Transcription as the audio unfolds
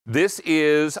This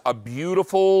is a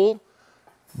beautiful,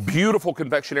 beautiful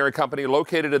confectionery company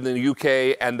located in the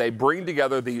UK, and they bring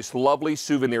together these lovely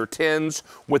souvenir tins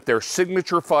with their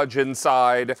signature fudge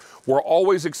inside. We're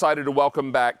always excited to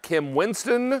welcome back Kim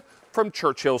Winston from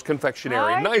Churchill's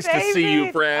Confectionery. Hi, nice David. to see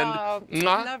you, friend. Oh,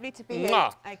 lovely to be here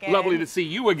again. Lovely to see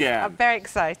you again. I'm very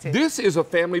excited. This is a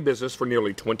family business for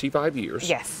nearly 25 years.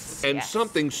 Yes. And yes.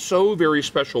 something so very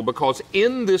special, because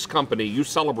in this company you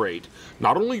celebrate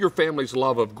not only your family's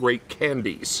love of great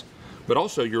candies, but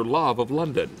also your love of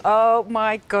London. Oh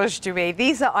my gosh, Dewey.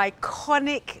 These are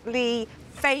iconically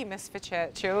famous for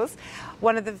Churchill's.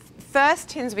 One of the first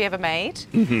tins we ever made.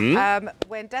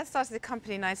 When Dad started the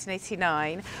company in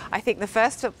 1989, I think the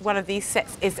first one of these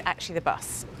sets is actually the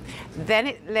bus. Then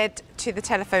it led to the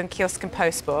telephone kiosk and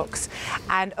post box.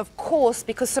 And of course,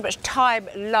 because so much time,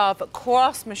 love,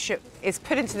 craftsmanship is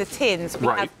put into the tins, we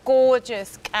have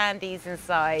gorgeous candies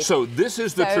inside. So this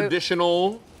is the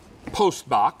traditional post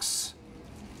box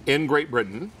in Great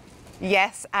Britain.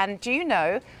 Yes, and do you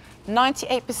know,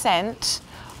 98%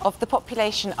 of the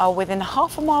population are within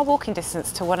half a mile walking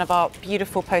distance to one of our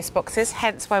beautiful post boxes,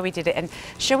 hence why we did it. And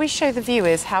shall we show the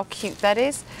viewers how cute that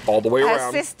is? All the way around.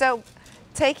 Her sister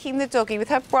taking the doggy with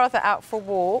her brother out for a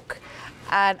walk,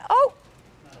 and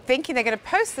thinking they're going to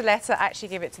post the letter, actually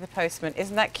give it to the postman.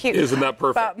 Isn't that cute? Isn't that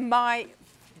perfect? But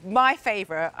my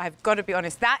favourite, I've got to be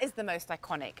honest, that is the most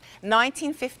iconic.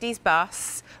 1950s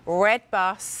bus, red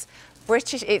bus,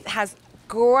 British. It has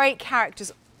great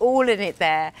characters all in it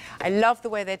there. I love the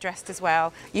way they're dressed as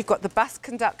well. You've got the bus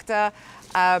conductor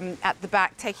at the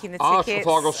back taking the tickets.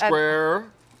 Trafalgar Square,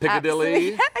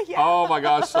 Piccadilly. Yeah. Oh my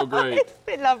gosh, so great. Isn't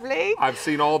it lovely? I've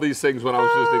seen all these things when I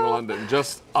was visiting London.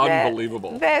 Just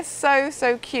unbelievable. They're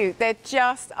so cute. They're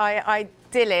just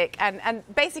idyllic, and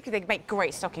basically they make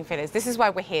great stocking fillers. This is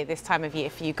why we're here this time of year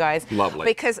for you guys. Lovely.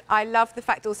 Because I love the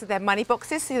fact also they're money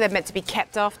boxes, so they're meant to be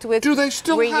kept afterwards. Do they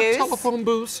still reused. have telephone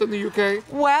booths in the UK?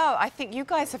 Well, I think you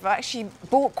guys have actually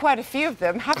bought quite a few of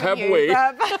them, haven't you?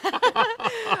 Have we?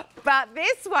 But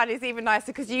this one is even nicer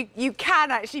because you can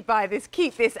actually buy this,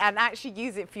 keep this, and actually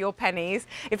use it for your pennies.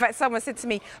 In fact, someone said to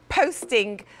me,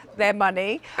 posting their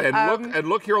money. And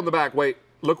look here on the back. Wait.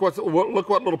 Look what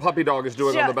little puppy dog is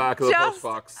doing on the back of the post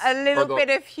box. A little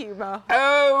bit of humour.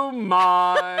 Oh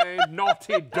my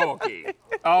naughty doggy.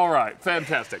 All right,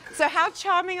 fantastic. So how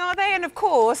charming are they? And of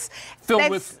course,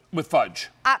 filled with fudge.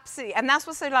 Absolutely, and that's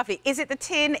what's so lovely. Is it the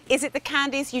tin? Is it the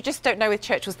candies? You just don't know with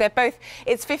Churchill's. They're both,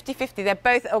 it's 50-50. They're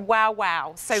both a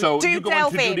wow. So do you go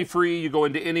delve into in. duty free, you go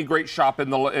into any great shop in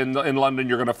London,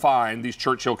 you're going to find these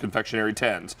Churchill confectionery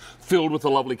tins filled with the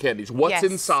lovely candies. What's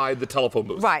inside the telephone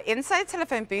booth? Right, inside the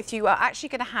telephone booth, you are actually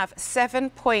going to have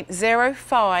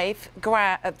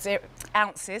 7.05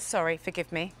 ounces. Sorry,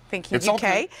 forgive me, thinking it's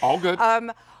UK. All good.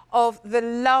 Of the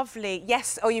lovely,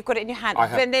 you've got it in your hand,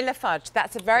 vanilla fudge.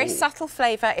 That's a very subtle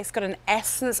flavour. It's got an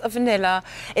essence of vanilla.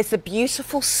 It's a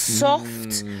beautiful,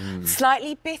 soft,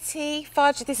 slightly bitty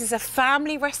fudge. This is a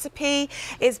family recipe.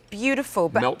 It's beautiful.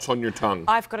 But melts on your tongue.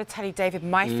 I've got to tell you, David,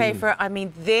 my favourite,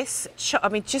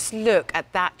 just look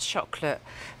at that chocolate.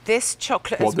 This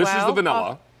chocolate as well. Well, this is the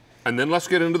vanilla. And then let's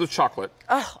get into the chocolate.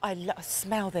 Oh,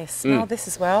 smell this. Smell this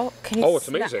as well. Can you it's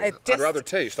amazing. I'd rather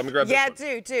taste. Let me grab this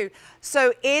one. do.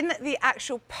 So in the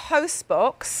actual post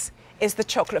box is the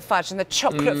chocolate fudge, and the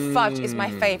chocolate fudge is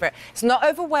my favourite. It's not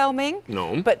overwhelming,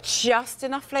 but just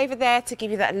enough flavour there to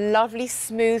give you that lovely,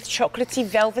 smooth, chocolatey,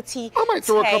 velvety I might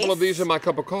throw taste. a couple of these in my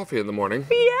cup of coffee in the morning.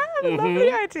 Yeah,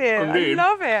 lovely idea. Indeed. I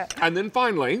love it. And then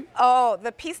finally... Oh,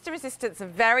 the piece de resistance,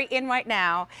 very in right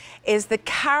now, is the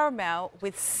caramel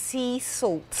with sea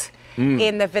salt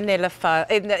in the vanilla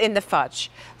in the fudge.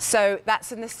 So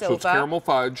that's in the silver. So it's caramel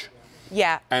fudge.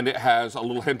 Yeah. And it has a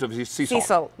little hint of sea salt. Sea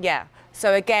salt, yeah.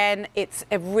 So again, it's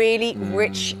a really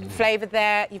rich flavour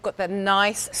there. You've got the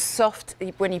nice, soft,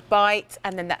 when you bite,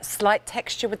 and then that slight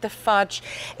texture with the fudge.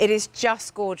 It is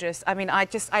just gorgeous. I mean, I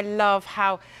love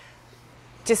how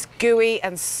just gooey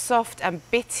and soft and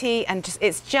bitty, and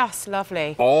it's just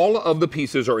lovely. All of the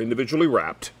pieces are individually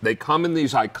wrapped. They come in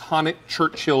these iconic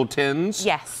Churchill tins.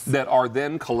 Yes. That are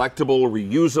then collectible,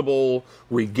 reusable,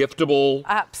 regiftable.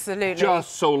 Absolutely.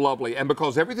 Just so lovely. And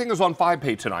because everything is on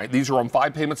 5-pay tonight, these are on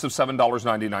 5 payments of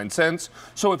 $7.99.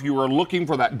 So if you are looking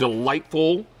for that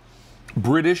delightful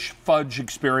British fudge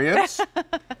experience,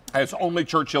 as only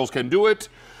Churchill's can do it,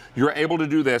 you're able to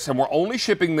do this, and we're only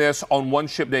shipping this on one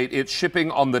ship date. It's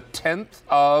shipping on the 10th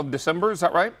of December, is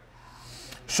that right?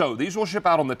 So these will ship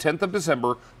out on the 10th of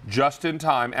December, just in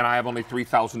time, and I have only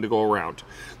 3,000 to go around.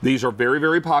 These are very,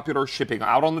 very popular, shipping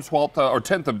out on the 12th or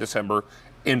 10th of December,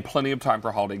 in plenty of time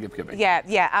for holiday gift giving. Yeah,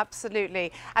 yeah,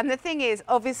 absolutely. And the thing is,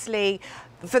 obviously,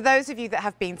 for those of you that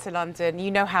have been to London,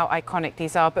 you know how iconic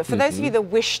these are. But for those of you that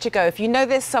wish to go, if you know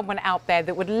there's someone out there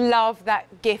that would love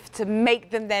that gift to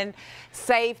make them then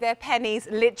save their pennies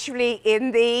literally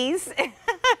in these.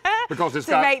 Because it's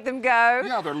to make them go.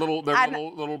 Yeah, they're little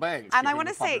banks. And I want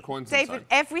to say, David,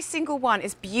 every single one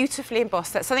is beautifully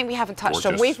embossed. That's something we haven't touched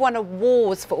on. We've won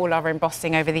awards for all our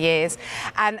embossing over the years.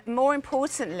 And more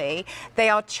importantly, they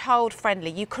are child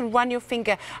friendly. You can run your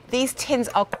finger. These tins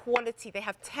are quality. They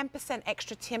have 10%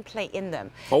 extra tin plate in them.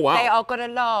 Oh, wow. They are going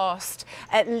to last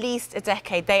at least a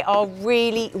decade. They are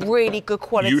really, really good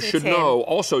quality You should know.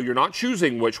 Also, you're not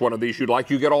choosing which one of these you'd like.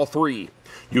 You get all three.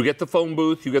 You get the phone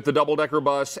booth, you get the double-decker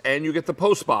bus, and you get the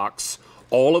post box.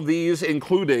 All of these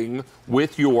including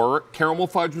with your caramel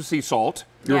fudge with sea salt,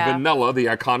 your vanilla, the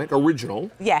iconic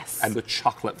original. Yes. And the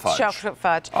chocolate fudge. Chocolate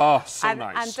fudge. Oh, so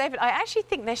nice. And David, I actually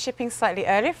think they're shipping slightly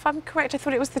earlier. If I'm correct, I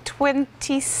thought it was the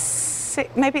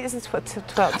 26th. Maybe it's the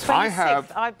 12th.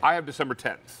 I have December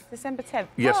 10th. December 10th.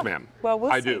 Yes, ma'am. Well,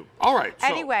 we'll see. I do. All right. So.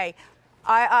 Anyway,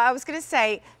 I was going to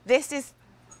say, this is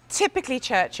typically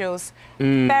Churchill's,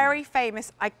 very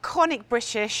famous, iconic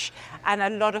British, and a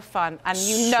lot of fun. And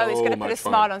you know it's going to put a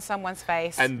smile on someone's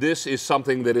face. And this is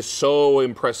something that is so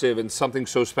impressive and something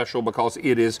so special because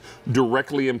it is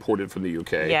directly imported from the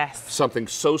UK. Yes. Something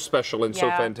so special and so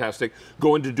fantastic.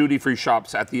 Go into duty-free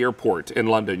shops at the airport in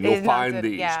London, you'll find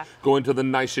these. Yeah. Go into the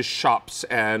nicest shops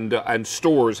and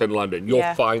stores in London,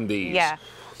 you'll find these. Yeah.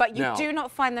 But you do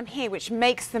not find them here, which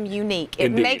makes them unique.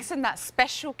 It makes them that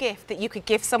special gift that you could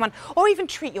give someone or even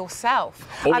treat yourself.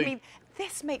 I mean,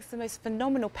 this makes the most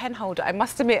phenomenal pen holder, I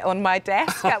must admit, on my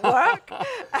desk at work.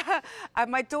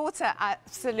 And my daughter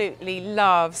absolutely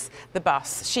loves the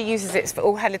bus. She uses it for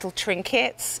all her little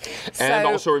trinkets. And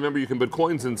also remember, you can put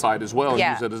coins inside as well and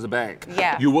use it as a bank.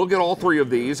 Yeah. You will get all three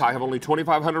of these. I have only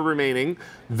 2,500 remaining.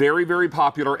 Very, very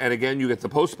popular. And again, you get the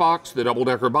post box, the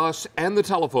double-decker bus, and the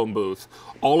telephone booth.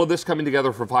 All of this coming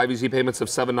together for 5 easy payments of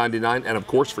 $7.99, and of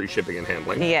course, free shipping and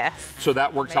handling. Yes. So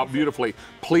that works out beautifully.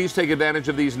 Please take advantage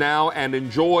of these now and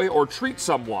enjoy or treat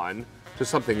someone to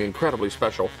something incredibly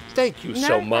special. Thank you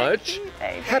so much. Thank you,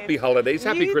 David. Happy holidays.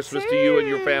 Happy Christmas to you and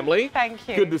your family. Thank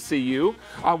you. Good to see you.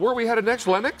 Where are we headed next,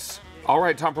 Lennox? All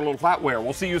right, time for a little flatware.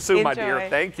 We'll see you soon, my dear.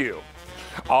 Thank you.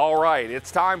 All right,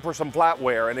 it's time for some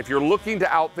flatware. And if you're looking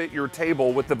to outfit your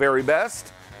table with the very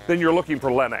best, then you're looking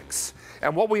for Lennox.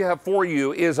 And what we have for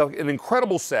you is an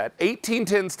incredible set,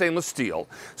 1810 stainless steel,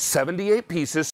 78 pieces,